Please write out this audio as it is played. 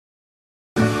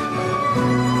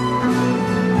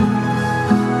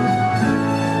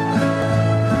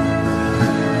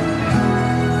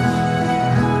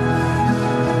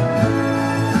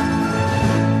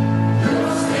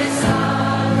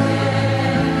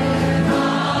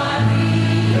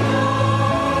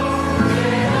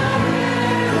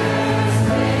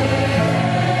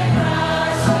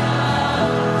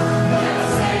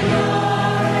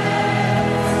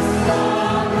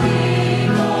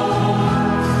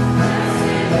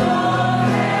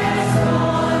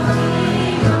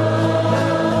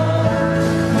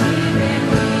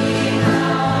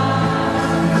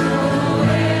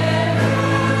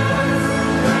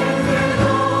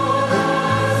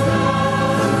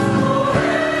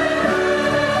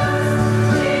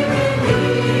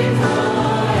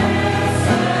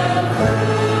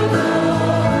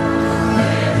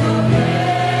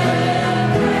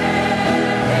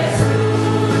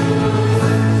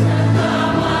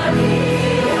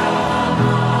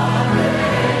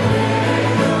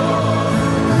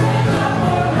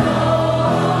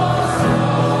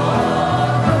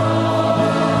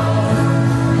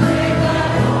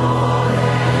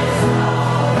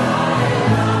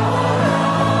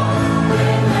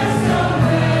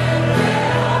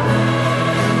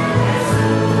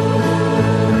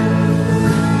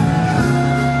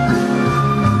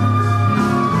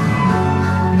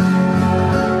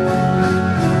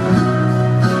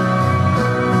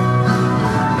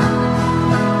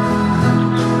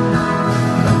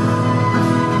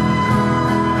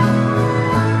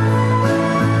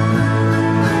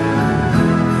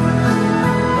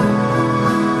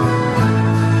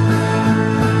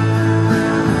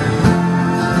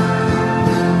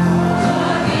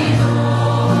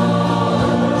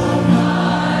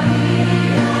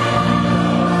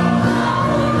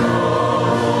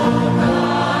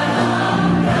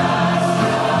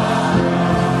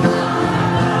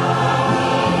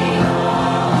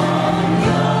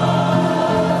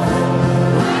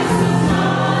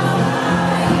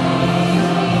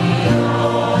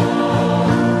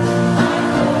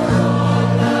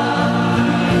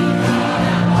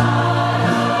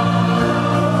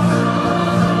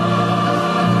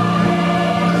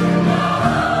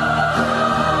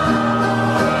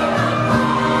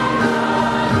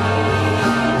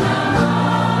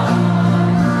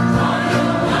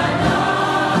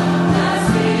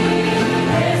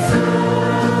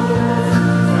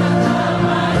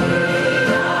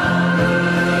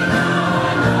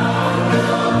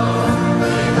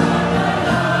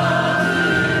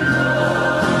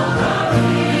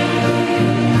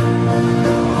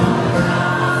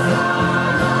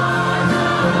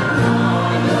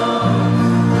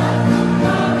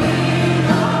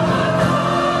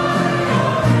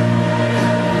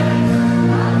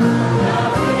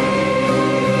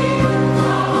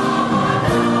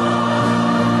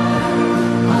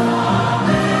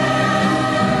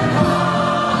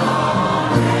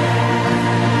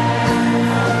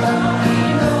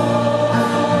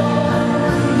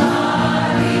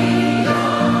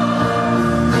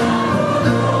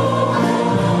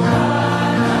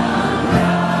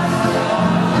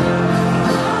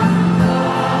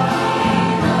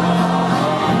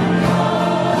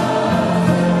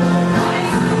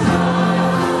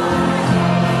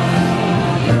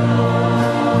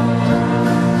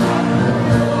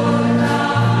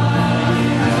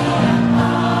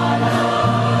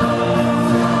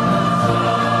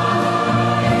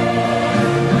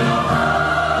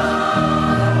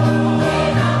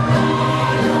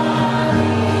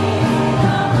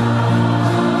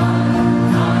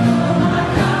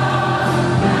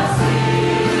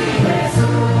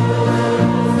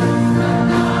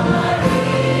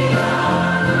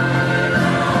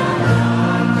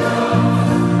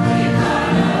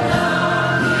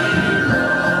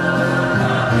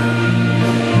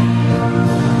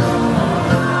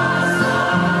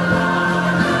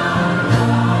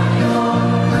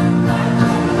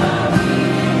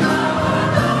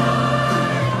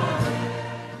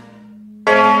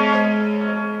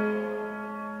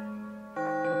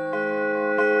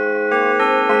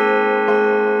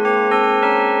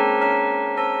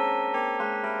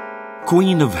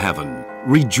Queen of Heaven,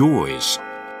 rejoice.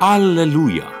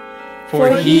 Alleluia.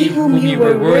 For he whom you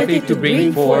were worthy to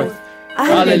bring forth.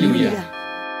 Alleluia.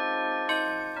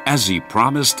 As he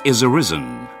promised is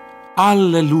arisen.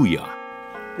 Alleluia.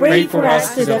 Pray for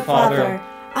us to the Father.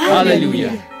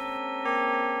 Alleluia.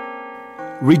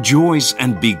 Rejoice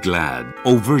and be glad,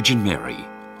 O Virgin Mary.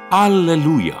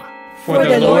 Alleluia. For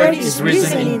the Lord is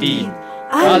risen indeed.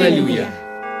 Alleluia.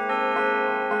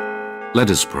 Let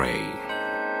us pray.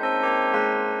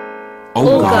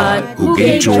 O God, who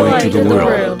gave joy to the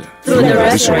world through the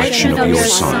resurrection of your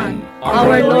Son,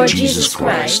 our Lord Jesus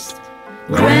Christ,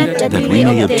 grant that we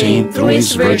may obtain through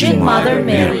his Virgin Mother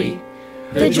Mary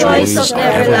the joys of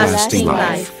everlasting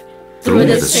life, through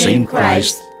the same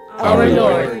Christ, our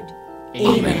Lord.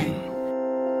 Amen.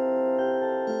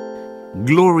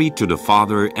 Glory to the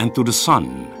Father, and to the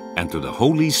Son, and to the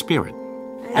Holy Spirit.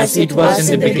 As it was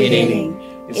in the beginning,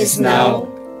 is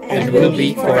now, and will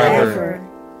be forever.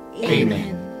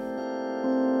 Amen.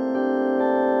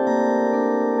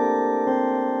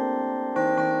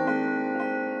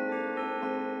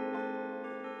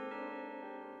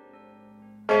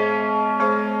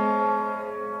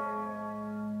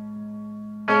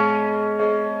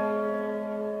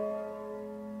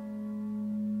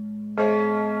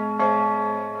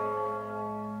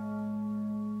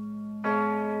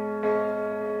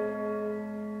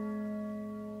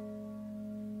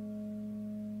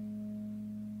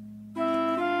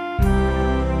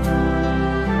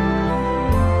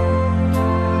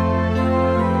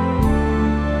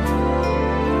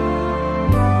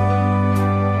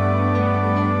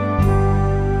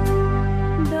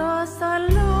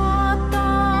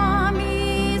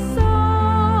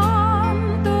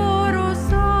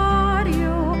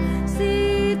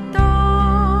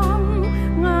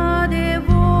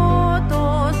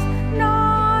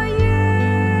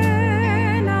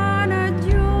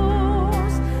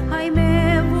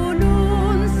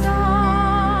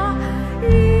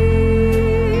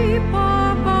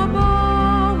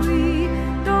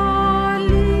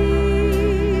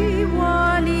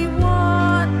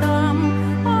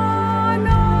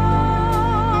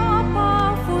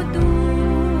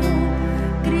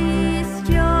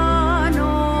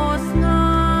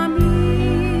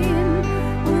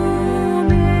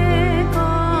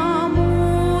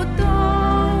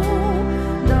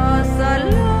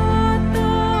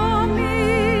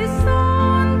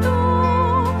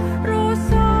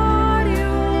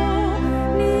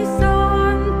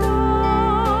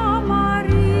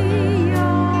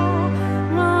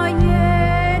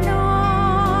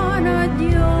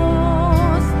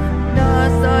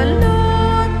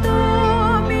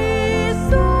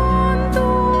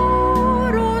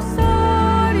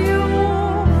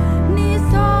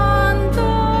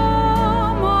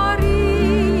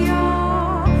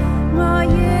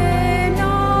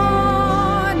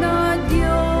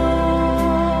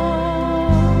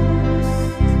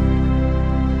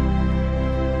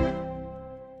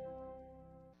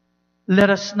 Let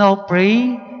us now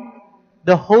pray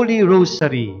the Holy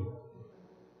Rosary.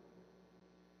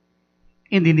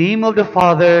 In the name of the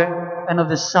Father, and of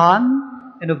the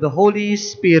Son, and of the Holy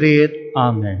Spirit.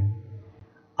 Amen.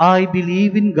 I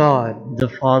believe in God, The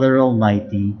Father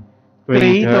Almighty, creator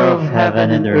creator of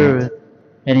heaven and earth,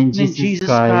 and in and in Jesus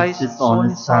Christ, his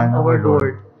only Son, our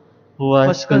Lord, who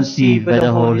was conceived by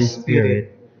the Holy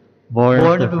Spirit, born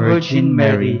of the Virgin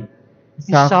Mary,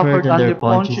 He suffered under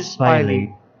Pontius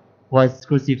Pilate, was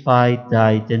crucified,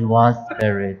 died, and was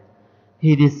buried.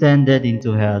 He descended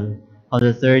into hell. On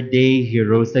the third day he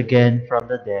rose again from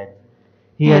the dead.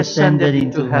 He ascended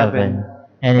into heaven,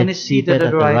 and is seated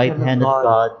at the right hand of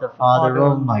God, the Father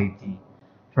Almighty.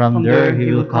 From there he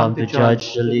will come to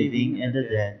judge the living and the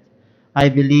dead. I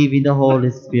believe in the Holy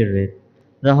Spirit,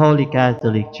 the Holy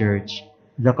Catholic Church,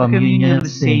 the communion of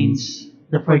saints,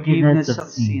 the forgiveness of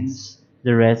sins,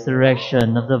 the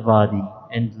resurrection of the body,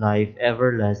 and life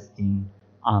everlasting.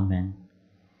 Amen.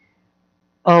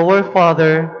 Our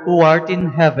Father, who art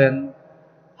in heaven,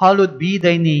 hallowed be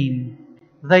thy name.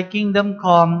 Thy kingdom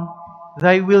come,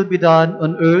 thy will be done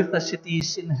on earth as it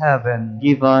is in heaven.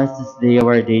 Give us this day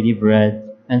our daily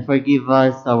bread, and forgive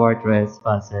us our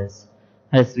trespasses,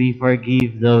 as we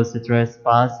forgive those who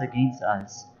trespass against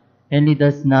us. And lead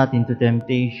us not into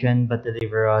temptation, but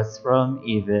deliver us from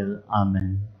evil.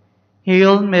 Amen.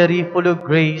 Hail Mary, full of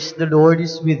grace, the Lord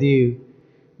is with you.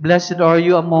 Blessed are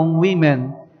you among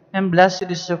women, and blessed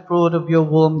is the fruit of your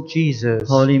womb, Jesus.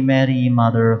 Holy Mary,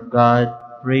 Mother of God,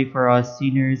 pray for us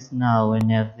sinners now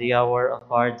and at the hour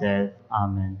of our death.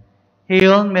 Amen.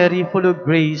 Hail Mary, full of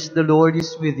grace, the Lord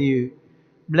is with you.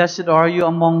 Blessed are you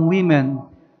among women,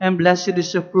 and blessed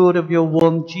is the fruit of your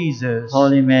womb, Jesus.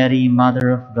 Holy Mary, Mother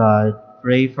of God,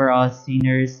 pray for us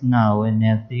sinners now and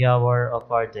at the hour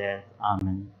of our death.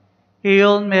 Amen.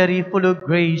 Hail Mary, full of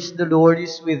grace, the Lord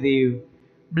is with you.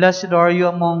 Blessed are you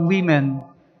among women,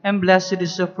 and blessed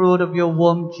is the fruit of your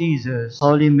womb, Jesus.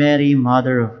 Holy Mary,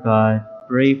 Mother of God,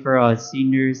 pray for us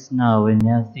sinners now and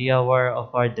at the hour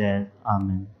of our death.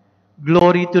 Amen.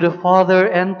 Glory to the Father,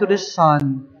 and to the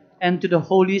Son, and to the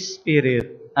Holy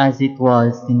Spirit. As it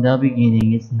was in the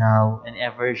beginning, is now, and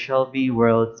ever shall be,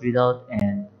 worlds without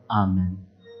end. Amen.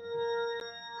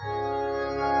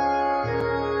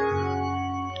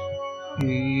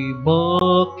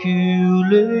 Immaculate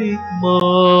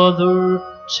Mother,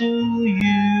 to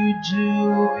you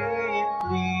do we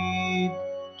plead.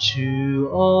 To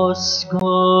us,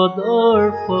 God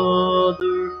our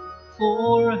Father,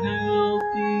 for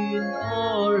help in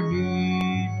our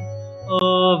need.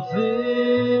 Ave,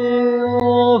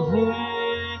 Ave,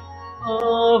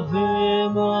 Ave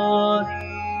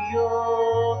Maria.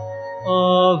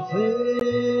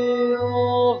 Ave,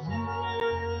 Ave,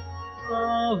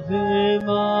 Ave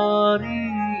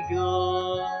Maria.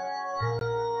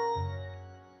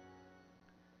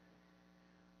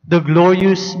 The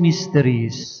glorious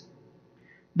mysteries.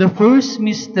 The first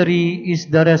mystery is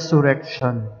the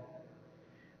resurrection.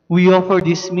 We offer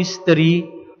this mystery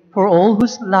for all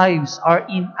whose lives are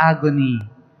in agony,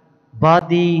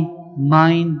 body,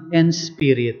 mind, and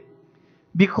spirit,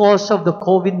 because of the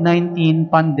COVID-19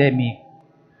 pandemic,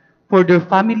 for their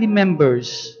family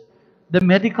members, the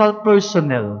medical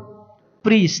personnel,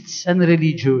 priests, and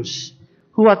religious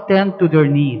who attend to their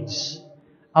needs.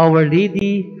 Our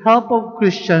Lady, help of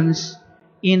Christians,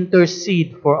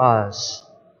 intercede for us.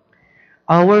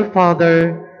 Our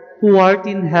Father, who art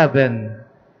in heaven,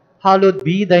 hallowed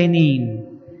be thy name.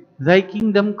 Thy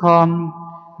kingdom come,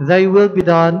 thy will be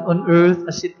done on earth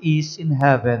as it is in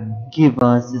heaven. Give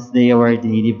us this day our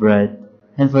daily bread,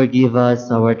 and forgive us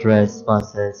our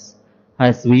trespasses,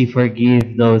 as we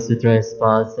forgive those who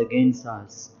trespass against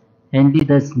us. And lead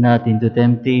us not into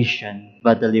temptation,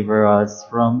 but deliver us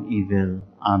from evil.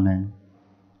 Amen.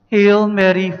 Hail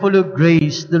Mary, full of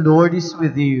grace, the Lord is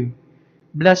with you.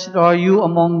 Blessed are you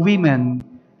among women,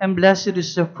 and blessed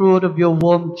is the fruit of your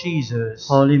womb, Jesus.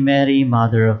 Holy Mary,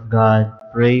 Mother of God,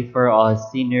 pray for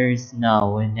us sinners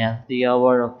now and at the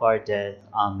hour of our death.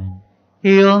 Amen.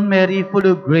 Hail Mary, full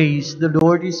of grace, the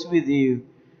Lord is with you.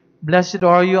 Blessed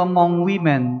are you among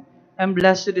women, and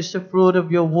blessed is the fruit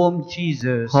of your womb,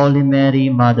 Jesus. Holy Mary,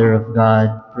 Mother of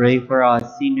God, pray for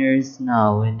us sinners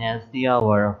now and at the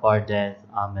hour of our death.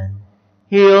 Amen.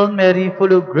 Hail Mary,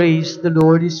 full of grace, the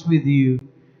Lord is with you.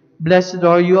 Blessed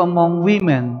are you among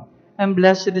women, and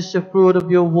blessed is the fruit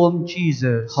of your womb,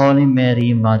 Jesus. Holy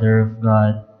Mary, Mother of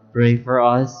God, pray for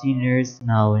us sinners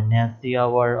now and at the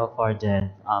hour of our death.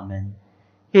 Amen.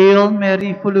 Hail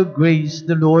Mary, full of grace,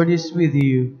 the Lord is with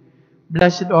you.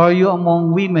 Blessed are you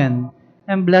among women,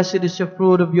 and blessed is the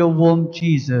fruit of your womb,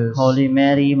 Jesus. Holy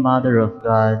Mary, Mother of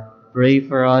God, pray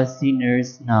for us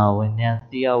sinners now and at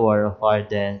the hour of our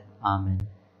death. Amen.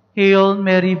 Hail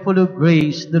Mary, full of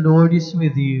grace, the Lord is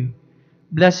with you.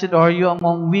 Blessed are you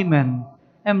among women,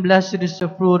 and blessed is the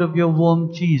fruit of your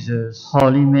womb, Jesus.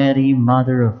 Holy Mary,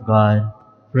 Mother of God,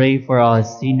 pray for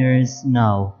us sinners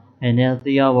now and at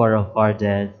the hour of our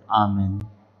death. Amen.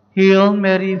 Hail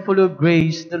Mary, full of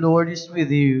grace, the Lord is with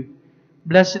you.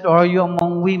 Blessed are you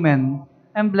among women,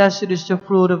 and blessed is the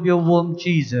fruit of your womb,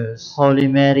 Jesus. Holy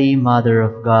Mary, Mother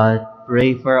of God,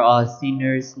 pray for us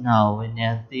sinners now and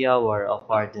at the hour of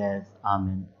our death.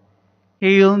 Amen.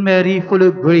 Hail Mary, full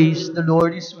of grace, the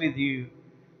Lord is with you.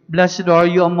 Blessed are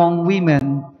you among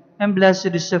women, and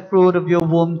blessed is the fruit of your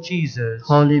womb, Jesus.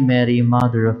 Holy Mary,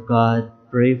 Mother of God,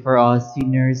 pray for us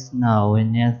sinners now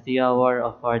and at the hour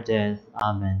of our death.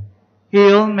 Amen.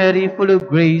 Hail Mary, full of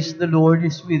grace, the Lord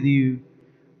is with you.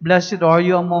 Blessed are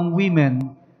you among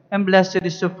women, and blessed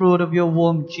is the fruit of your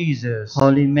womb, Jesus.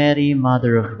 Holy Mary,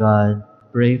 Mother of God,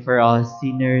 pray for us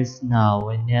sinners now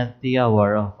and at the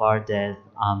hour of our death.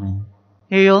 Amen.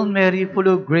 Hail Mary, full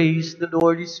of grace, the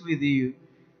Lord is with you.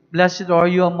 Blessed are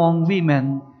you among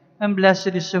women, and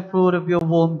blessed is the fruit of your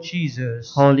womb,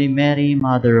 Jesus. Holy Mary,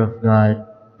 Mother of God,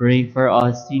 pray for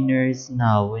us sinners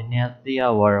now and at the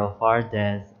hour of our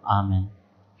death. Amen.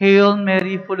 Hail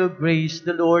Mary, full of grace,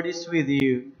 the Lord is with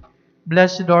you.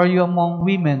 Blessed are you among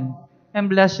women, and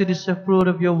blessed is the fruit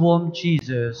of your womb,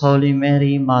 Jesus. Holy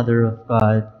Mary, Mother of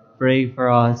God, pray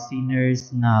for us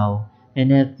sinners now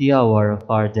and at the hour of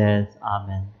our death.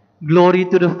 Amen. Glory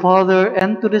to the Father,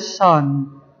 and to the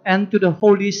Son, and to the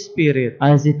Holy Spirit.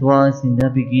 As it was in the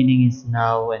beginning, is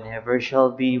now, and ever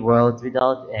shall be, world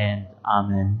without end.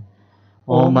 Amen.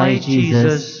 O my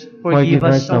Jesus, forgive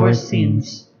us our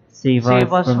sins, save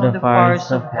save us us from from the the fires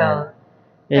fires of of hell, hell,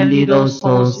 and and lead lead all all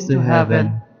souls souls to into heaven,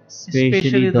 heaven, especially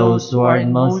especially those those who who are are in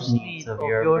in most most need need of of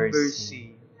your your mercy. mercy.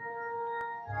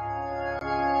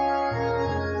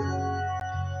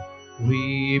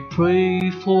 We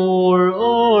pray for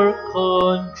our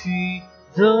country,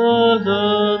 the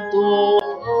land of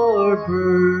our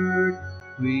birth.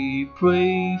 We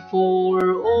pray for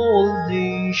all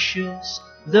nations,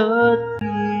 that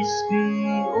peace be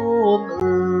on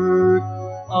earth.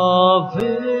 Ave,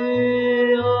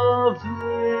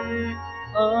 Ave,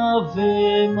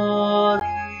 Ave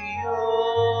Maria.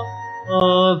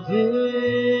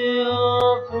 Ave,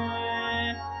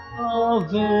 Ave,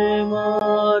 Ave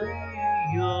Maria.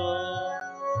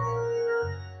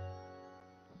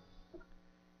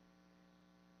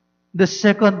 The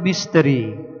second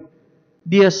mystery,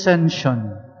 the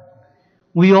Ascension.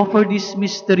 We offer this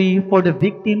mystery for the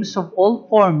victims of all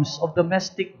forms of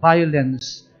domestic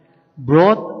violence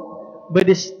brought by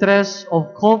the stress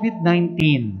of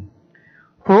COVID-19,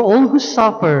 for all who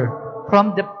suffer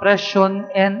from depression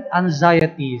and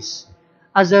anxieties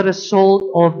as a result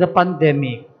of the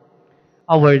pandemic.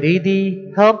 Our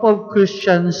Lady, help of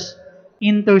Christians,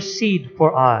 intercede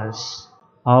for us.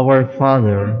 Our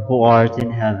Father, who art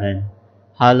in heaven,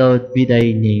 hallowed be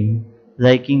thy name.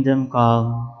 Thy kingdom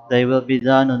come, thy will be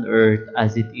done on earth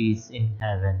as it is in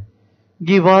heaven.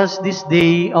 Give us this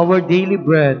day our daily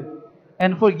bread,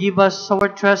 and forgive us our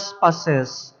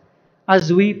trespasses,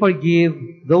 as we forgive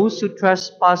those who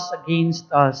trespass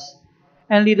against us.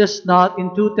 And lead us not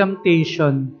into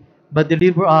temptation, but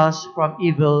deliver us from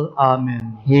evil.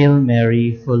 Amen. Hail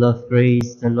Mary, full of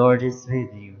grace, the Lord is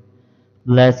with you.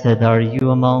 Blessed are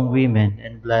you among women,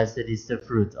 and blessed is the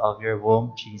fruit of your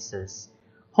womb, Jesus.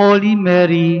 Holy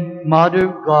Mary, Mother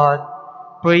of God,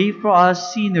 pray for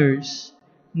us sinners,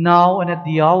 now and at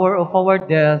the hour of our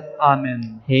death.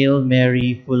 Amen. Hail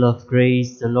Mary, full of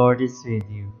grace, the Lord is with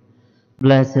you.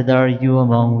 Blessed are you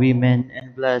among women,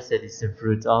 and blessed is the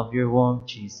fruit of your womb,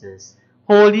 Jesus.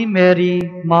 Holy Mary,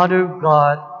 Mother of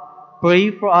God,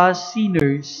 pray for us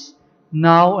sinners,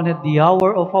 now and at the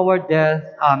hour of our death.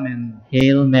 Amen.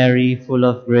 Hail Mary, full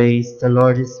of grace, the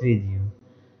Lord is with you.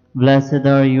 Blessed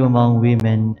are you among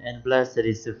women, and blessed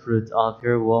is the fruit of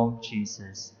your womb,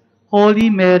 Jesus. Holy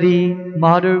Mary,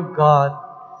 Mother of God,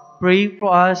 pray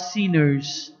for us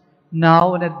sinners,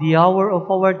 now and at the hour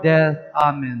of our death.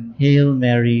 Amen. Hail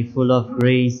Mary, full of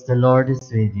grace, the Lord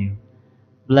is with you.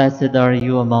 Blessed are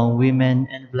you among women,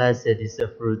 and blessed is the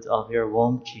fruit of your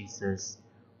womb, Jesus.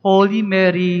 Holy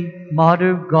Mary,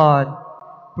 Mother of God,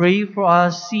 pray for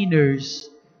us sinners,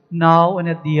 now and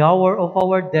at the hour of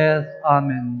our death.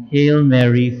 Amen. Hail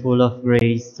Mary, full of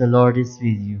grace, the Lord is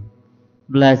with you.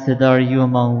 Blessed are you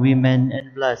among women,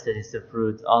 and blessed is the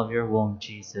fruit of your womb,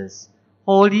 Jesus.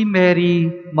 Holy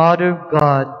Mary, Mother of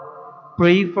God,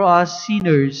 pray for us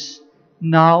sinners,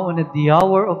 now and at the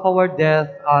hour of our death.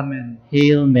 Amen.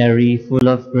 Hail Mary, full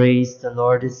of grace, the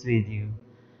Lord is with you.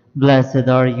 Blessed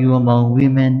are you among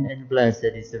women, and blessed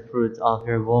is the fruit of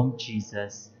your womb,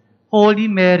 Jesus. Holy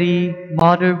Mary,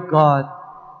 Mother of God,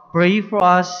 pray for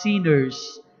us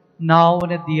sinners, now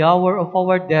and at the hour of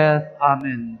our death.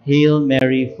 Amen. Hail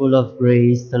Mary, full of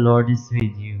grace, the Lord is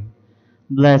with you.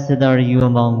 Blessed are you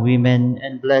among women,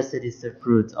 and blessed is the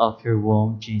fruit of your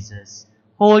womb, Jesus.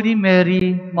 Holy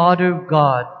Mary, Mother of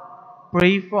God,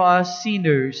 pray for us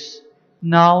sinners,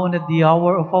 now and at the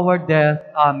hour of our death.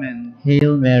 Amen.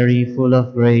 Hail Mary, full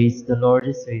of grace, the Lord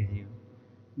is with you.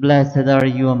 Blessed are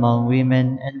you among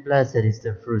women, and blessed is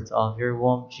the fruit of your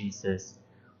womb, Jesus.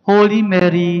 Holy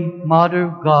Mary, Mother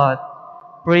of God,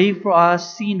 pray for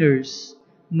us sinners,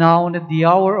 now and at the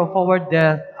hour of our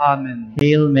death. Amen.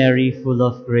 Hail Mary, full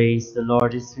of grace, the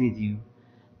Lord is with you.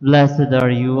 Blessed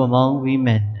are you among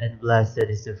women, and blessed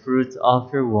is the fruit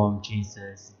of your womb,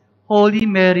 Jesus. Holy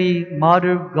Mary,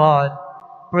 Mother of God,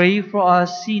 pray for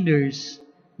us sinners,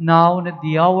 now and at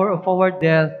the hour of our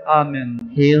death.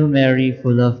 Amen. Hail Mary,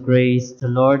 full of grace, the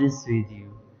Lord is with you.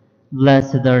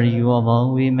 Blessed are you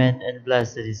among women, and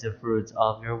blessed is the fruit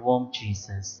of your womb,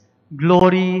 Jesus.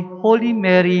 Glory, Holy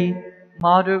Mary,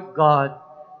 Mother of God,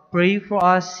 pray for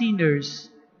us sinners,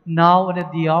 now and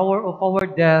at the hour of our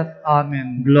death.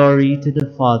 Amen. Glory to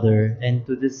the Father, and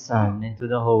to the Son, and to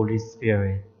the Holy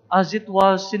Spirit. As it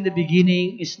was in the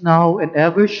beginning, is now, and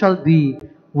ever shall be,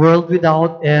 world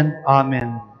without end.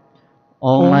 Amen.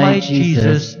 O O my my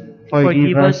Jesus, Jesus,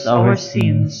 forgive us our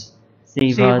sins,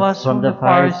 save save us us from from the the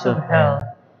fires fires of of hell,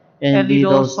 hell, and and lead lead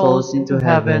all all souls souls into into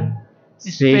heaven, heaven,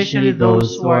 especially especially those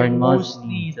those who who are are in in most most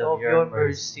need need of of your your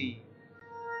mercy. mercy.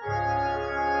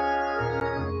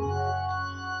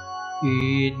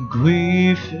 In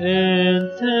grief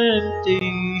and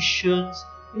temptations,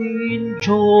 in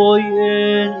joy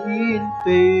and in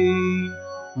pain,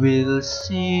 we'll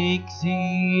seek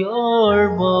Thee, our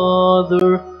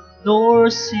Mother, nor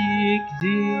seek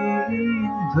Thee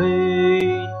in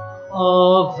vain.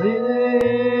 Ave,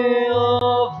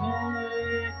 Ave,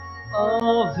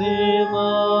 Ave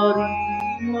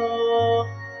Maria,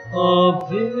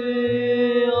 Ave,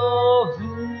 Ave,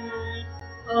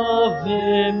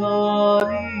 Ave Maria.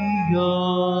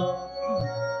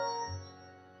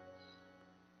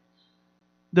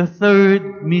 The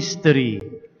third mystery,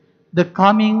 the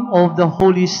coming of the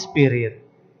Holy Spirit.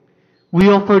 We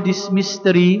offer this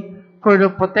mystery for the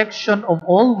protection of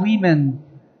all women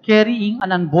carrying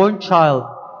an unborn child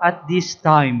at this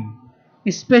time,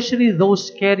 especially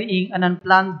those carrying an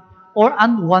unplanned or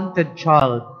unwanted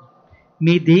child.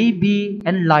 May they be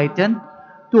enlightened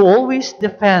to always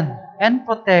defend and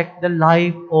protect the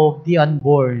life of the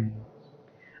unborn.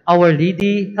 Our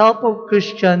Lady, help of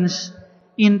Christians,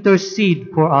 intercede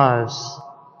for us.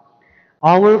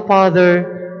 Our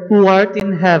Father, who art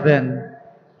in heaven,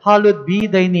 hallowed be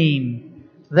thy name.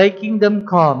 Thy kingdom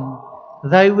come,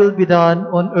 thy will be done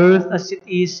on earth as it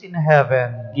is in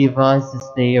heaven. Give us this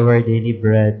day our daily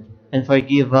bread, and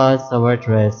forgive us our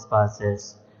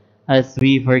trespasses, as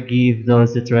we forgive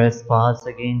those who trespass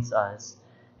against us.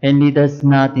 And lead us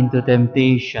not into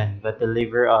temptation, but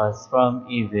deliver us from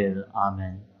evil.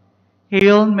 Amen.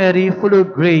 Hail Mary, full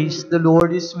of grace, the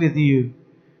Lord is with you.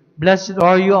 Blessed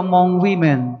are you among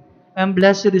women, and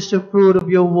blessed is the fruit of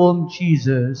your womb,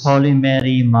 Jesus. Holy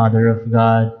Mary, Mother of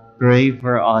God, pray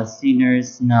for us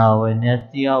sinners now and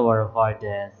at the hour of our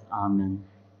death. Amen.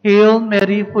 Hail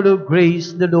Mary, full of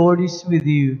grace, the Lord is with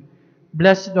you.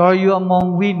 Blessed are you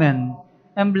among women,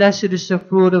 and blessed is the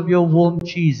fruit of your womb,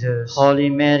 Jesus. Holy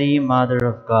Mary, Mother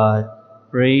of God,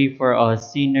 pray for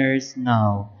us sinners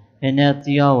now and at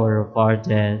the hour of our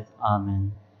death.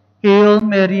 Amen. Hail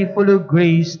Mary, full of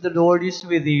grace, the Lord is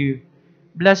with you.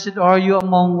 Blessed are you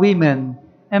among women,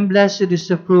 and blessed is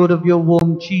the fruit of your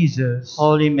womb, Jesus.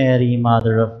 Holy Mary,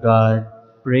 Mother of God,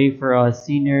 pray for us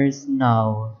sinners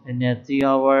now and at the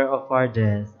hour of our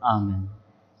death. Amen.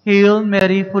 Hail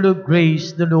Mary, full of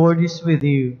grace, the Lord is with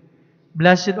you.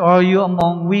 Blessed are you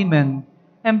among women,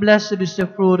 and blessed is the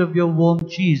fruit of your womb,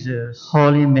 Jesus.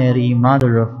 Holy Mary,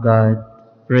 Mother of God,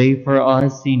 pray for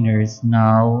us sinners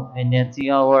now and at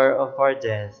the hour of our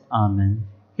death. Amen.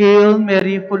 Hail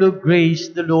Mary, full of grace,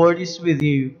 the Lord is with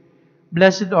you.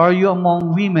 Blessed are you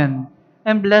among women,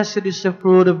 and blessed is the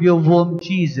fruit of your womb,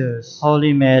 Jesus.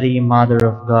 Holy Mary, Mother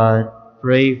of God,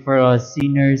 pray for us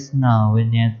sinners now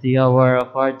and at the hour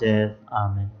of our death.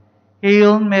 Amen.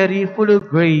 Hail Mary, full of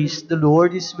grace, the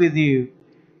Lord is with you.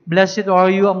 Blessed are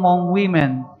you among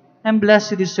women, and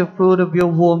blessed is the fruit of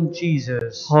your womb,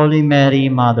 Jesus. Holy Mary,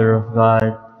 Mother of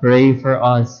God, pray for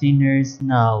us sinners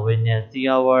now and at the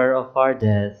hour of our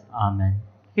death. Amen.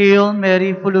 Hail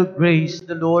Mary, full of grace,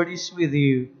 the Lord is with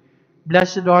you.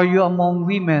 Blessed are you among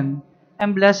women,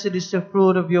 and blessed is the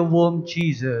fruit of your womb,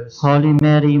 Jesus. Holy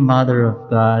Mary, Mother of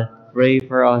God, pray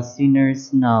for us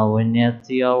sinners now and at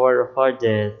the hour of our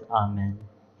death. Amen.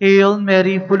 Hail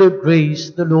Mary, full of grace,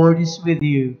 the Lord is with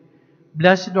you.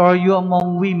 Blessed are you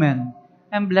among women,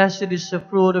 and blessed is the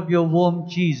fruit of your womb,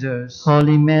 Jesus.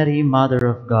 Holy Mary, Mother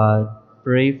of God,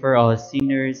 pray for us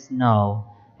sinners now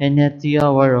and at the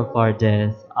hour of our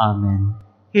death. Amen.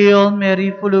 Hail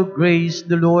Mary, full of grace,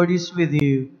 the Lord is with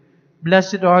you.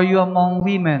 Blessed are you among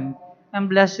women, and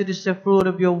blessed is the fruit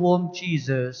of your womb,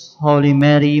 Jesus. Holy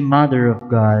Mary, Mother of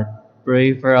God,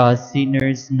 pray for us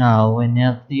sinners now and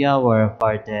at the hour of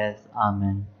our death.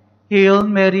 Amen. Hail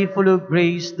Mary, full of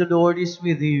grace, the Lord is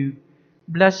with you.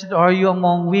 Blessed are you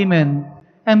among women,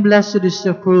 and blessed is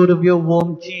the fruit of your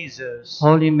womb, Jesus.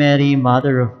 Holy Mary,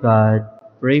 Mother of God,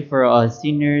 pray for us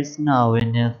sinners now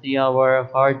and at the hour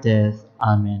of our death.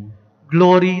 Amen.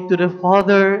 Glory to the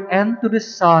Father, and to the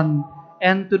Son,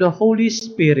 and to the Holy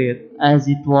Spirit. As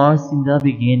it was in the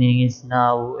beginning, is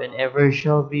now, and ever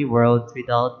shall be, world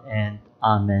without end.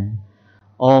 Amen.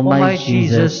 O my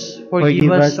Jesus,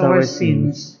 forgive us our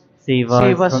sins, save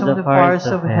us from the fires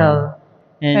of hell,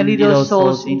 and lead all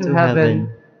souls into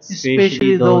heaven,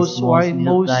 especially those who are in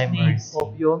most thy need mercy.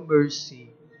 of your mercy.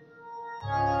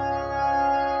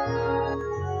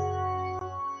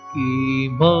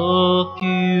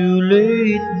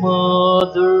 Immaculate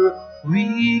Mother,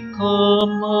 we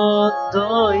come at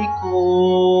thy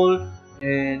call,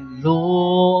 and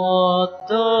lo, at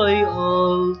thy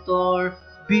altar,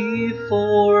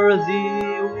 before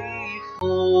thee we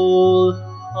fall.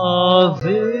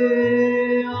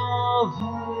 Ave,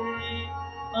 Ave,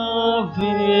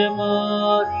 Ave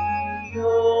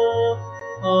Maria,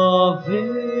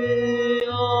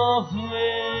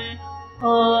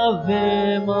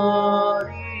 Ave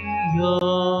Maria.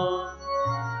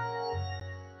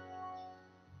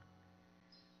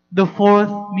 The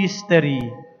fourth mystery,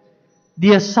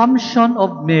 the Assumption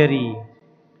of Mary.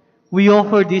 We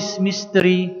offer this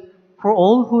mystery for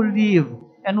all who live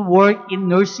and work in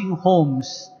nursing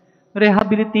homes,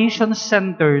 rehabilitation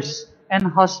centers, and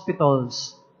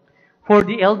hospitals, for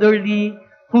the elderly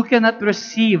who cannot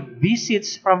receive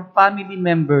visits from family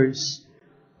members,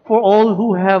 for all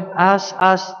who have asked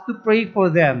us to pray for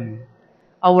them.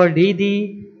 Our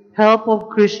Lady, help of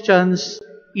Christians,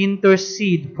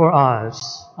 intercede for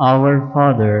us. Our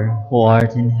Father, who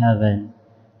art in heaven,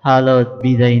 hallowed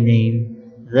be thy name.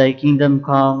 Thy kingdom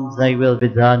come, thy will be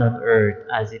done on earth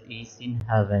as it is in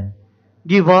heaven.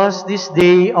 Give us this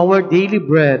day our daily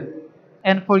bread,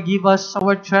 and forgive us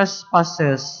our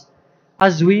trespasses,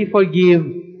 as we forgive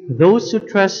those who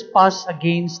trespass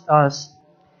against us.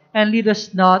 And lead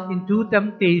us not into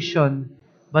temptation,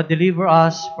 but deliver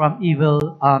us from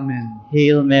evil. Amen.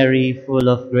 Hail Mary, full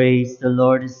of grace, the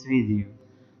Lord is with you.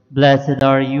 Blessed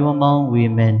are you among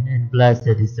women, and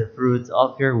blessed is the fruit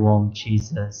of your womb,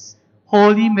 Jesus.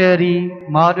 Holy Mary,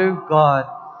 Mother of God,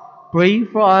 pray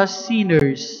for us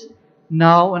sinners,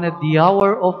 now and at the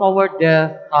hour of our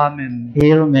death. Amen.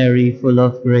 Hail Mary, full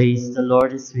of grace, the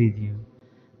Lord is with you.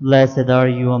 Blessed are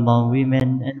you among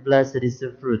women, and blessed is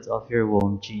the fruit of your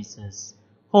womb, Jesus.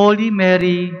 Holy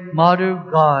Mary, Mother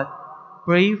of God,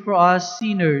 pray for us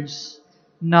sinners,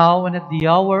 now and at the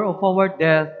hour of our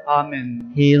death.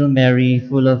 Amen. Hail Mary,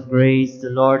 full of grace,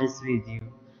 the Lord is with you.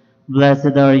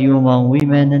 Blessed are you among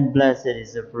women, and blessed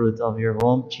is the fruit of your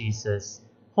womb, Jesus.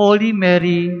 Holy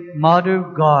Mary, Mother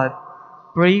of God,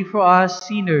 pray for us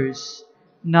sinners,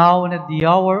 now and at the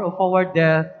hour of our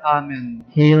death. Amen.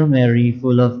 Hail Mary,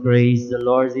 full of grace, the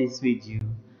Lord is with you.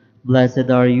 Blessed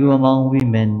are you among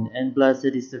women, and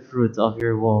blessed is the fruit of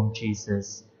your womb,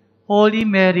 Jesus. Holy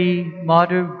Mary,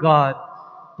 Mother of God,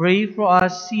 pray for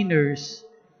us sinners,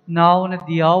 now and at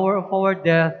the hour of our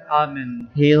death. Amen.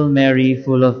 Hail Mary,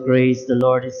 full of grace, the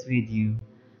Lord is with you.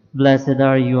 Blessed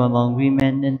are you among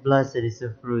women, and blessed is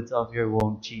the fruit of your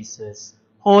womb, Jesus.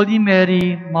 Holy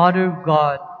Mary, Mother of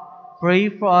God, pray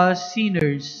for us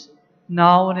sinners,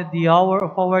 now and at the hour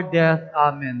of our death.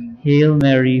 Amen. Hail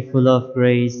Mary, full of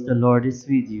grace, the Lord is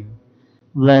with you.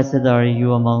 Blessed are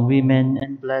you among women,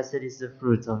 and blessed is the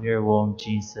fruit of your womb,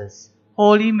 Jesus.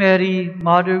 Holy Mary,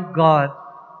 Mother of God,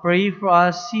 pray for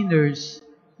us sinners,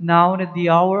 now and at the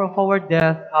hour of our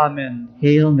death. Amen.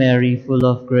 Hail Mary, full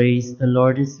of grace, the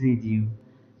Lord is with you.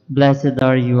 Blessed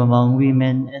are you among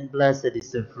women, and blessed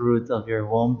is the fruit of your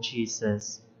womb,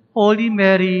 Jesus. Holy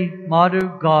Mary, Mother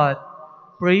of God,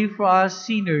 pray for us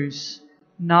sinners,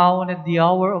 now and at the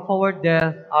hour of our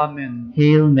death. Amen.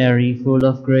 Hail Mary, full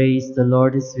of grace, the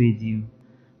Lord is with you.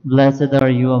 Blessed are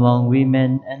you among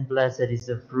women, and blessed is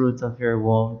the fruit of your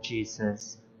womb,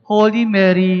 Jesus. Holy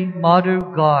Mary, Mother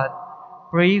of God,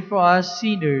 pray for us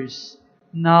sinners,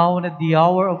 now and at the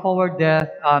hour of our death.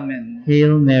 Amen.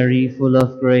 Hail Mary, full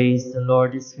of grace, the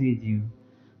Lord is with you.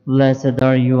 Blessed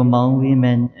are you among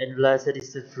women, and blessed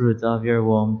is the fruit of your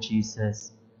womb,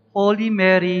 Jesus. Holy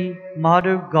Mary,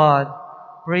 Mother of God,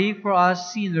 pray for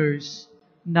us sinners,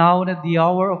 now and at the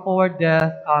hour of our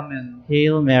death. Amen.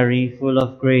 Hail Mary, full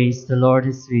of grace, the Lord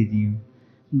is with you.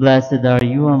 Blessed are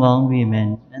you among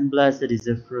women, and blessed is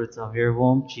the fruit of your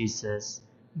womb, Jesus.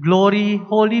 Glory,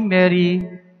 Holy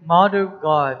Mary, Mother of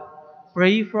God,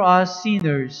 pray for us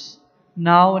sinners,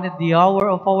 now and at the hour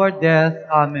of our death.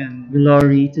 Amen.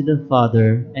 Glory to the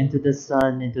Father, and to the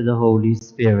Son, and to the Holy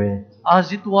Spirit.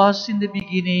 As it was in the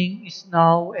beginning, is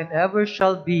now, and ever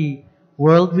shall be,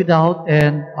 world without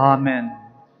end. Amen.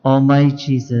 O my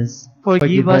Jesus,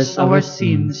 Forgive us our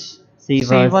sins,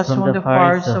 save us from the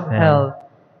fires of hell,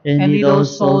 and lead all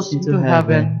souls into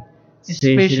heaven,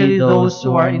 especially those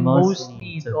who are in most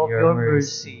need of your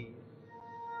mercy.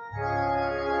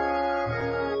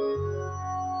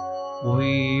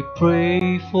 We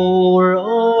pray for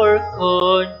our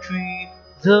country,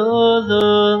 the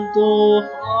land of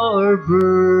our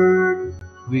birth.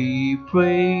 We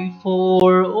pray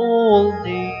for all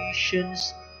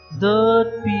nations,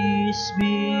 that peace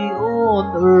be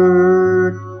on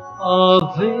earth.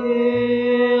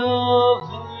 Ave,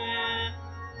 Ave,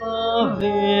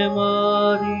 Ave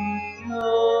Maria.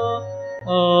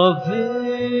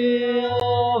 Ave,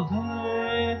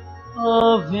 Ave,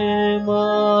 Ave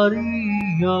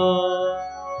Maria.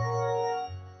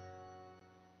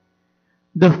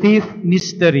 The fifth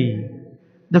mystery,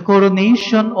 the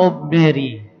coronation of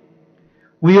Mary.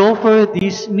 We offer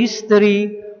this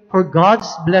mystery for God's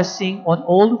blessing on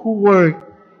all who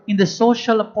work in the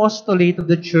social apostolate of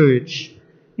the Church,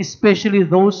 especially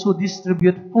those who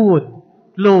distribute food,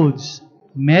 clothes,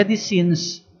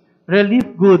 medicines, relief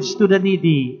goods to the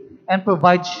needy, and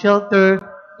provide shelter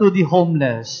to the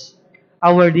homeless.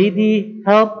 Our Lady,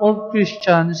 help of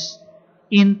Christians,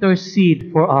 intercede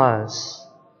for us.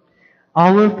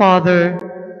 Our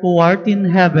Father, who art in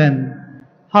heaven,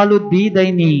 hallowed be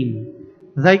thy name.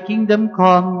 Thy kingdom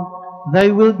come, thy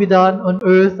will be done on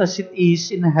earth as it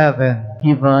is in heaven.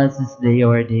 Give us this day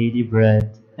our daily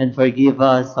bread, and forgive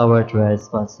us our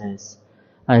trespasses,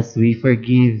 as we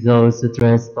forgive those who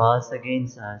trespass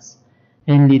against us.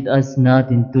 And lead us not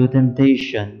into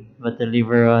temptation, but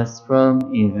deliver us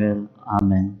from evil.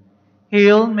 Amen.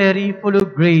 Hail Mary, full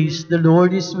of grace, the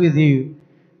Lord is with you.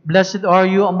 Blessed are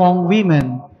you among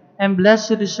women, and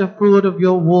blessed is the fruit of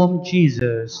your womb,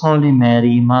 Jesus. Holy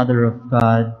Mary, Mother of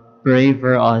God, pray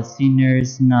for us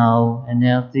sinners now and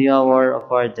at the hour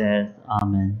of our death.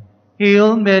 Amen.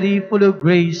 Hail Mary, full of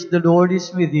grace, the Lord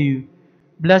is with you.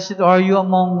 Blessed are you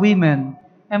among women,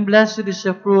 and blessed is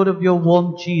the fruit of your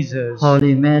womb, Jesus.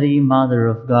 Holy Mary, Mother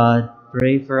of God,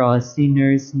 pray for us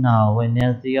sinners now and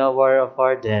at the hour of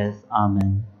our death.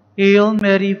 Amen. Hail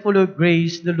Mary, full of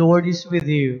grace, the Lord is with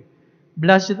you.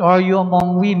 Blessed are you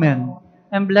among women,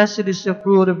 and blessed is the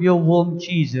fruit of your womb,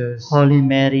 Jesus. Holy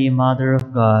Mary, Mother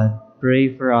of God,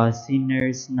 pray for us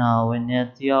sinners now and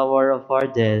at the hour of our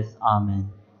death. Amen.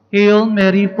 Hail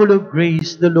Mary, full of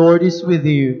grace, the Lord is with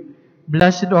you.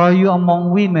 Blessed are you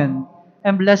among women,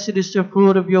 and blessed is the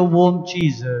fruit of your womb,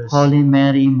 Jesus. Holy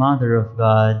Mary, Mother of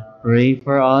God, pray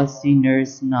for us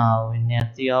sinners now and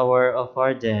at the hour of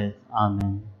our death.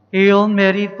 Amen. Hail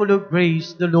Mary, full of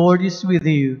grace, the Lord is with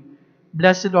you.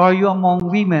 Blessed are you among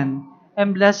women,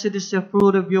 and blessed is the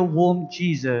fruit of your womb,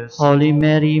 Jesus. Holy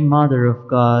Mary, Mother of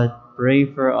God, pray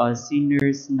for us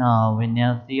sinners now and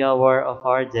at the hour of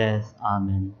our death.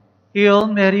 Amen. Hail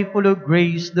Mary, full of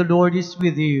grace, the Lord is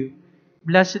with you.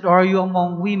 Blessed are you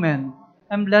among women,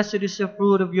 and blessed is the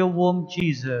fruit of your womb,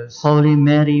 Jesus. Holy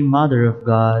Mary, Mother of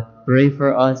God, pray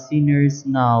for us sinners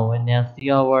now and at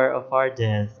the hour of our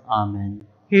death. Amen.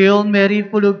 Hail Mary,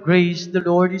 full of grace, the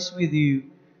Lord is with you.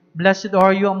 Blessed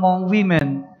are you among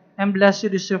women, and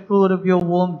blessed is the fruit of your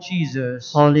womb,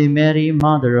 Jesus. Holy Mary,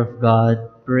 Mother of God,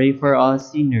 pray for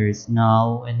us sinners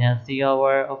now and at the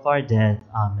hour of our death.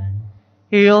 Amen.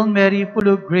 Hail Mary, full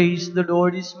of grace, the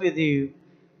Lord is with you.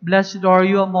 Blessed are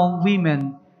you among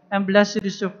women, and blessed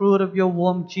is the fruit of your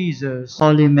womb, Jesus.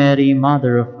 Holy Mary,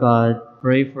 Mother of God,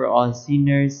 pray for us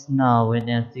sinners now and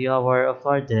at the hour of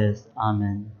our death.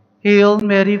 Amen. Hail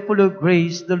Mary, full of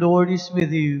grace, the Lord is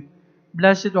with you.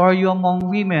 Blessed are you among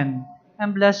women,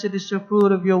 and blessed is the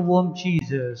fruit of your womb,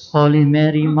 Jesus. Holy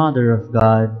Mary, Mother of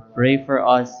God, pray for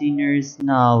us sinners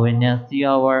now and at the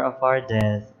hour of our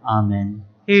death. Amen.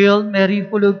 Hail Mary,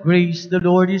 full of grace, the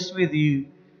Lord is with you.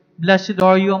 Blessed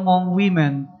are you among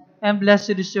women, and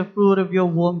blessed is the fruit of your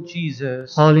womb,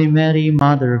 Jesus. Holy Mary,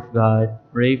 Mother of God,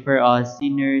 pray for us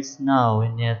sinners now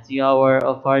and at the hour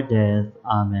of our death.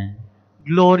 Amen.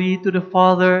 Glory to the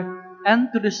Father, and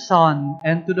to the Son,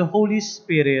 and to the Holy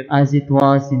Spirit. As it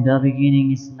was in the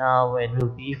beginning, is now, and will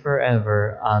be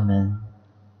forever. Amen.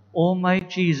 O my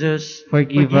Jesus,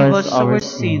 Forgive us our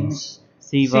sins,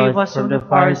 save us from the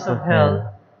fires of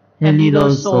hell, and lead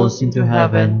all souls into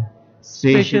heaven,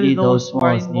 especially those who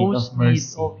are in most need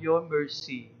of your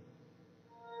mercy.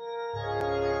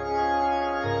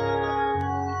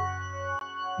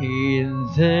 In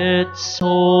that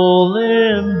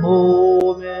solemn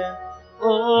moment,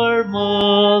 our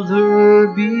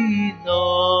Mother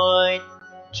benigned,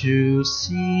 to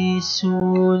see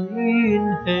soon in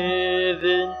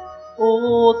heaven,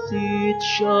 all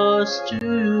teach us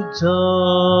to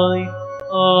die.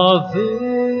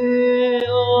 Ave,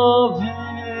 Ave,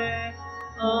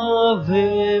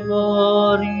 Ave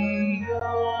Maria,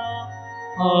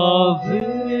 Ave,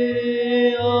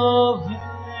 Ave,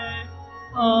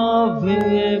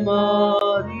 Ave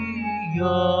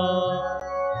Maria.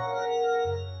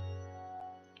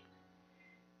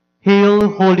 Hail,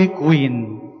 Holy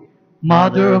Queen,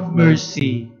 Mother of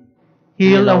Mercy.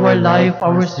 Hail our life,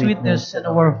 our sweetness, and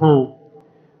our hope.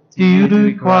 To you do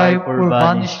we cry, poor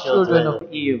banished children of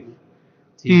Eve.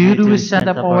 To you do we send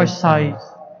up our sighs,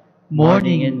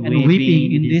 mourning and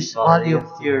weeping in this valley of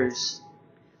tears.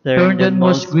 Turn then,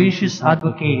 most gracious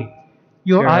Advocate,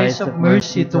 your eyes of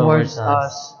mercy towards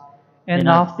us, and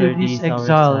after this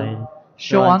exile,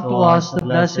 show unto us the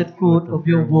blessed fruit of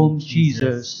your womb,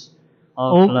 Jesus.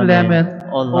 O clement,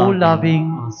 O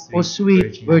loving, O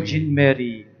sweet Virgin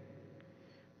Mary.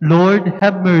 Lord,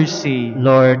 have mercy.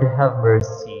 Lord, have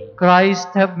mercy. Christ,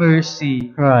 have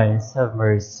mercy. Christ, have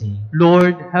mercy.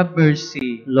 Lord, have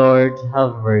mercy. Lord,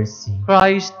 have mercy.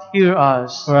 Christ, hear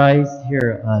us. Christ,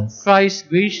 hear us. Christ,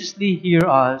 graciously hear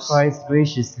us. Christ,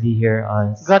 graciously hear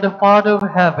us. God the Father of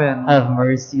heaven, Have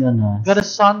mercy on us. God the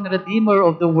Son, Redeemer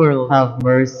of the world, Have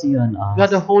mercy on us. God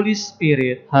the Holy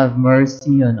Spirit, Have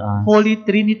mercy on us. Holy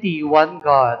Trinity, one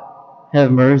God,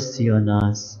 Have mercy on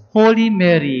us. Holy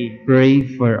Mary, Pray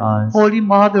for us. Holy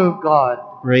Mother of God,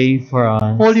 Pray for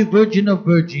us. Holy Virgin of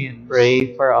Virgins,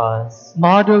 Pray for us.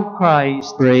 Mother of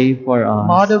Christ, Pray for us.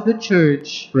 Mother of the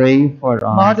Church, Pray for us.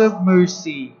 Mother of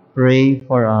Mercy, Pray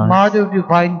for us. Mother of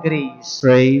Divine Grace,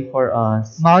 Pray for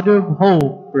us. Mother of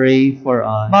Hope, Pray for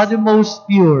us. Mother most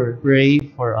pure, Pray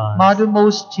for us. Mother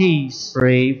most chaste,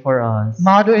 Pray for us.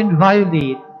 Mother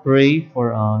inviolate, Pray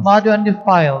for us. Mother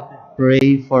undefiled,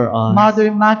 Pray for us. Mother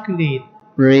immaculate,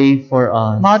 Pray for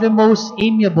us. Mother most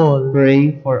amiable,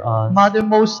 Pray for us. Mother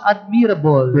most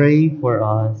admirable, Pray for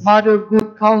us. Mother of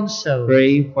good counsel,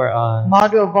 Pray for us.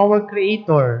 Mother of our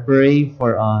Creator, Pray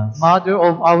for us. Mother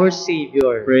of our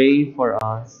Savior, Pray for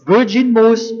us. Virgin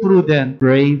most prudent,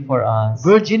 Pray for us.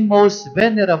 Virgin most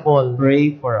venerable,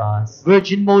 Pray for us.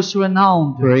 Virgin most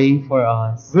renowned, Pray for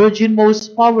us. Virgin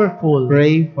most powerful,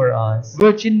 Pray for us.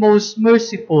 Virgin most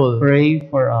merciful, Pray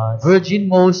for us. Virgin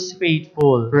most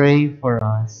faithful, Pray for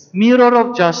us. Mirror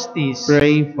of justice,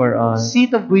 Pray for us.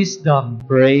 Seat of wisdom,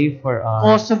 Pray for us.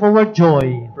 Cause of our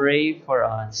joy, Pray for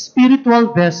us.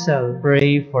 Spiritual vessel,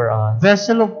 Pray for us.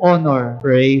 Vessel of honor,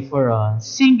 Pray for us.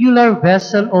 Singular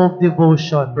vessel of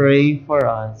devotion, Pray for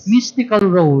us. Mystical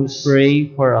rose,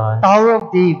 Pray for us. Tower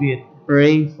of David,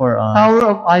 Pray for us. Tower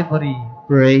of ivory,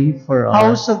 Pray for us.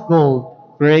 House of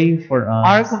gold, Pray for us.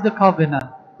 Ark of the covenant,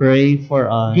 Pray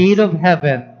for us. Gate of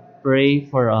heaven, Pray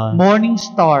for us. Morning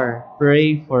star,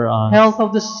 Pray for us. Health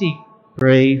of the sick,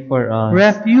 Pray for us.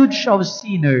 Refuge of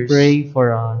sinners, Pray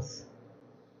for us.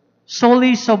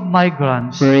 Solace of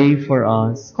migrants, Pray for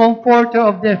us. Comforter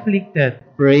of the afflicted,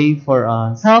 Pray for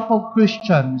us. Help of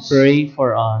Christians, Pray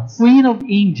for us. Queen of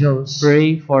angels,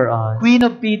 Pray for us. Queen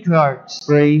of patriarchs,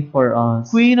 Pray for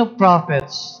us. Queen of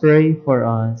prophets, Pray for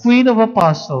us. Queen of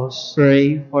apostles,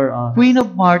 Pray for us. Queen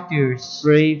of martyrs,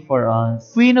 Pray for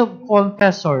us. Queen of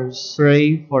confessors,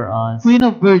 Pray for us. Queen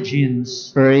of virgins,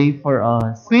 Pray for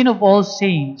us. Queen of all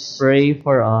saints, Pray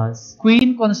for us.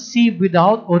 Queen conceived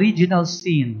without original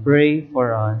sin, Pray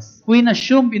for us. Queen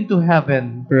assumed into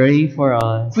heaven, Pray for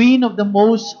us. Queen of the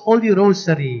most holy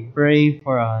rosary, Pray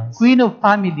for us. Queen of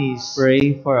families,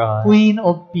 Pray for us. Queen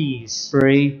of peace,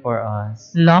 Pray for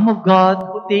us. Lamb of God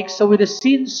who takes away the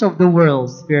sins of the world,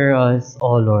 Spare us,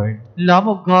 O Lord. Lamb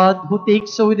of God who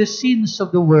takes away the sins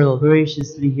of the world,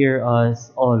 Graciously hear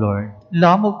us, O Lord.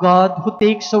 Lamb of God who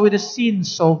takes away the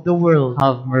sins of the world,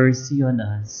 Have mercy on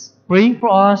us, pray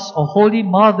for us, O Holy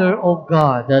Mother of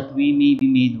God. that we may be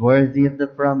made worthy of the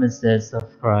promises of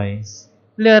Christ.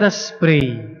 Let us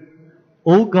pray.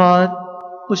 O God,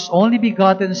 whose only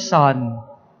begotten Son,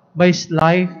 by His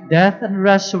life, death, and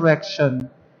resurrection,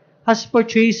 has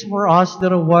purchased for us the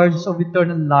rewards of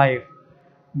eternal life,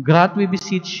 grant, we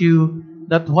beseech you,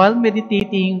 that while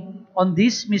meditating on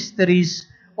these mysteries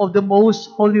of the most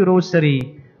holy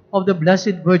rosary of the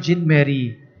Blessed Virgin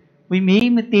Mary, we may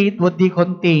imitate what they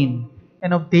contain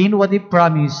and obtain what they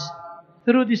promise,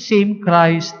 through the same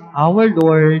Christ our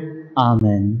Lord.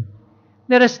 Amen.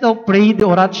 Let us now pray the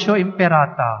Oratio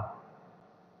Imperata.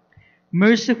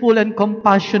 Merciful and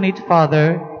compassionate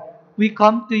Father, we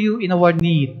come to you in our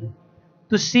need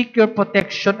to seek your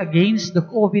protection against the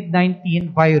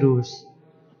COVID-19 virus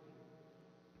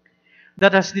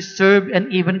that has disturbed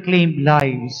and even claimed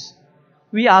lives.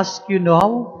 We ask you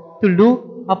now to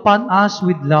look upon us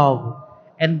with love,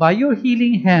 and by your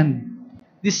healing hand,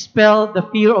 dispel the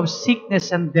fear of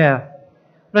sickness and death,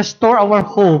 restore our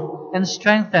hope, and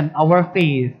strengthen our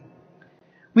faith.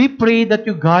 We pray that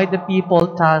you guide the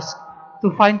people tasked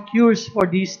to find cures for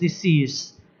this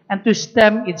disease and to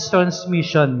stem its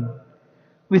transmission.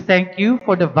 We thank you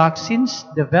for the vaccines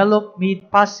developed, made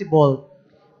possible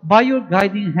by your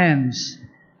guiding hands.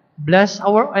 Bless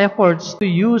our efforts to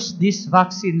use these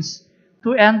vaccines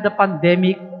to end the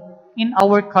pandemic in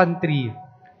our country.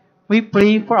 We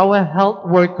pray for our health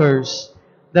workers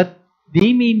that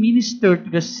they may minister to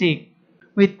the sick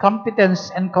with competence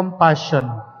and compassion.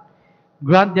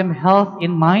 Grant them health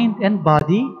in mind and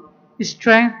body,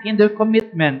 strength in their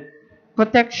commitment,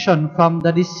 protection from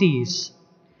the disease.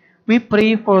 We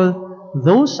pray for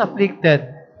those afflicted.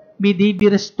 May they be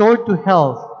restored to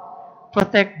health.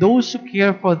 Protect those who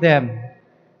care for them.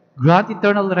 Grant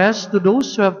eternal rest to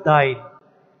those who have died.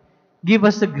 Give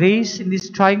us the grace in these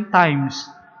trying times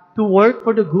to work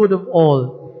for the good of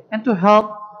all and to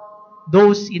help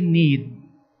those in need.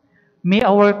 May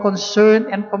our concern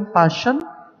and compassion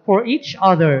for each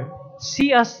other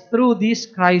see us through this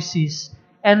crisis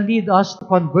and lead us to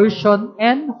conversion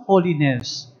and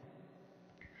holiness.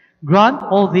 Grant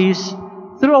all this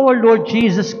through our Lord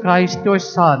Jesus Christ, your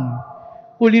Son,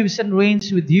 who lives and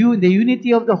reigns with you in the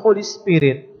unity of the Holy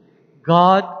Spirit,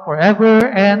 God, forever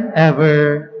and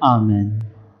ever. Amen.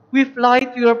 We fly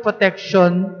to your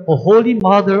protection, O Holy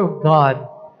Mother of God.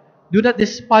 Do not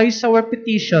despise our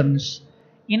petitions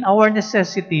in our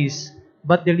necessities,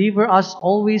 but deliver us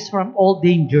always from all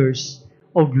dangers,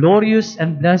 O glorious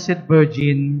and blessed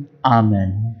Virgin.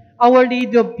 Amen. Our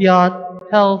Lady of Piat,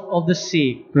 health of the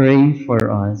sick. Pray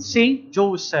for us. Saint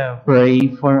Joseph.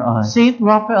 Pray for us. Saint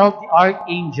Raphael the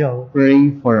Archangel.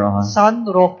 Pray for us. San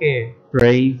Roque.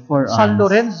 Pray for us. San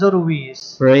Lorenzo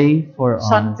Ruiz. Pray for us.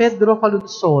 San Pedro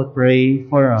Calunsod. Pray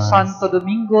for us. Santo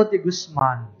Domingo de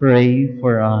Guzman. Pray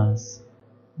for us.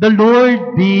 The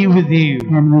Lord be with you.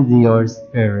 And with your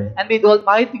spirit. And may the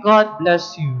Almighty God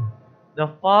bless you,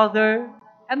 the Father,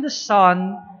 and the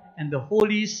Son, and the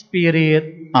Holy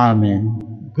Spirit.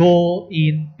 Amen. Go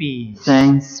in peace.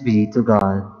 Thanks be to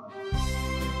God.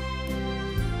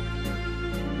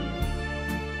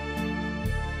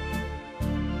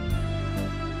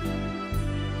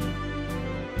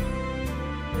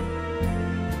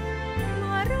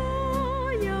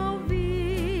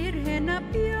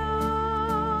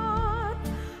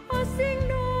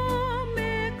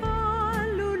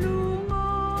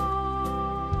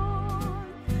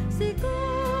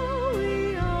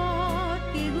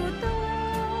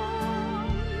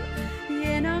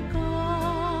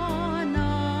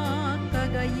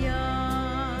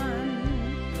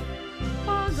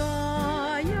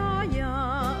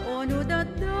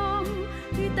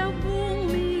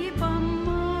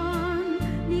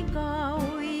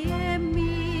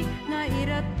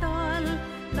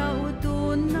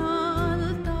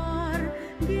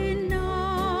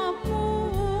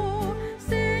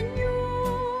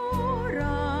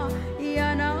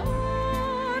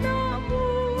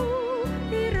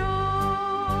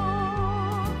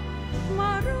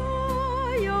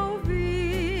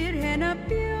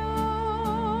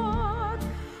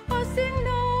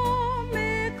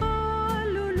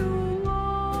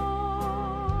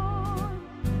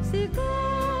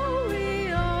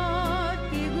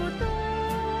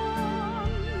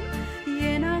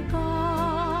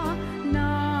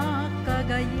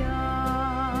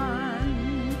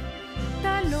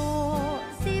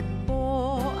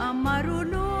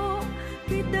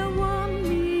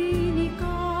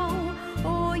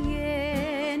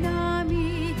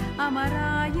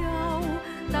 Amara